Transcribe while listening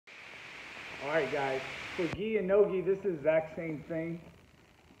Alright guys, for gi and no gi, this is the exact same thing.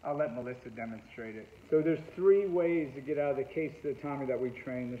 I'll let Melissa demonstrate it. So there's 3 ways to get out of the kesitami that we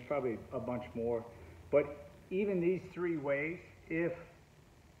train. There's probably a bunch more. But even these 3 ways, if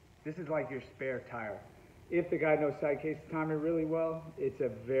this is like your spare tire. If the guy knows side kesitami really well, it's a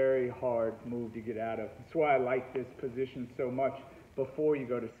very hard move to get out of. That's why I like this position so much before you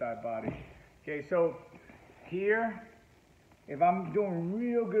go to side body. Okay, so here, if I'm doing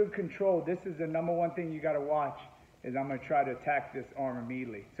real good control, this is the #1 thing you got to watch, is I'm going to try to attack this arm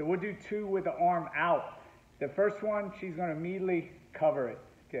immediately. So we'll do 2 with the arm out. The first one, she's going to immediately cover it.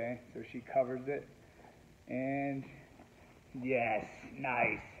 Okay, so she covers it. And yes,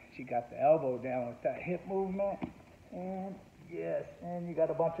 nice. She got the elbow down with that hip movement. And yes, and you got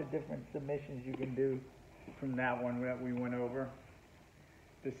a bunch of different submissions you can do from that one that we went over.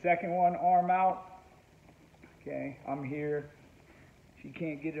 The second one, arm out. Okay, I'm here. She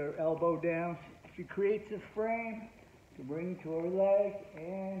can't get her elbow down. She creates a frame to bring to her leg,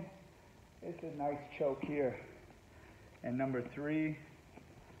 and it's a nice choke here. And number 3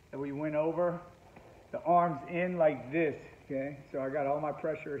 that we went over, the arms in like this. Okay, so I got all my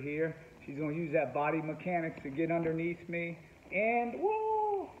pressure here. She's going to use that body mechanics to get underneath me, and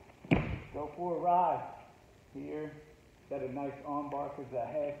woo, go for a ride. Here, got a nice arm bar because the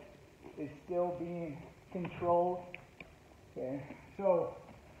head is still being controlled. Okay, so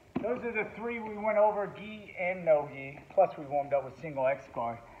those are the 3 we went over, gi and no gi. Plus we warmed up with single X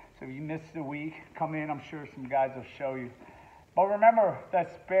guard. So if you missed a week, come in. I'm sure some guys will show you. But remember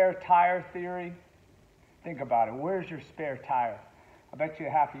that spare tire theory. Think about it. Where's your spare tire? I bet you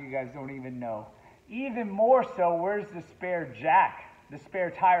half of you guys don't even know. Even more so, where's the spare jack? The spare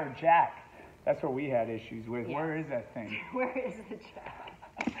tire jack. That's what we had issues with. Yeah. Where is that thing? Where is the jack?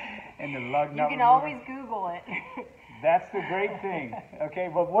 And the lug nut. You can always Google it. That's the great thing. Okay,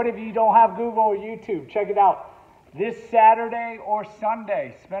 but what if you don't have Google or YouTube? Check it out. This Saturday or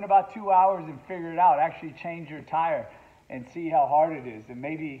Sunday, spend about 2 hours and figure it out. Actually change your tire and see how hard it is. And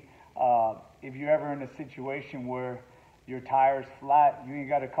maybe if you're ever in a situation where your tire's flat, you ain't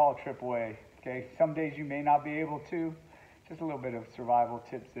got to call AAA. Okay, some days you may not be able to. Just a little bit of survival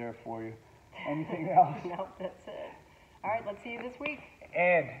tips there for you. Anything else? No, that's it. All right, let's see you this week.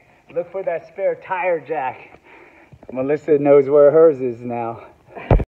 And look for that spare tire jack. Melissa knows where hers is now.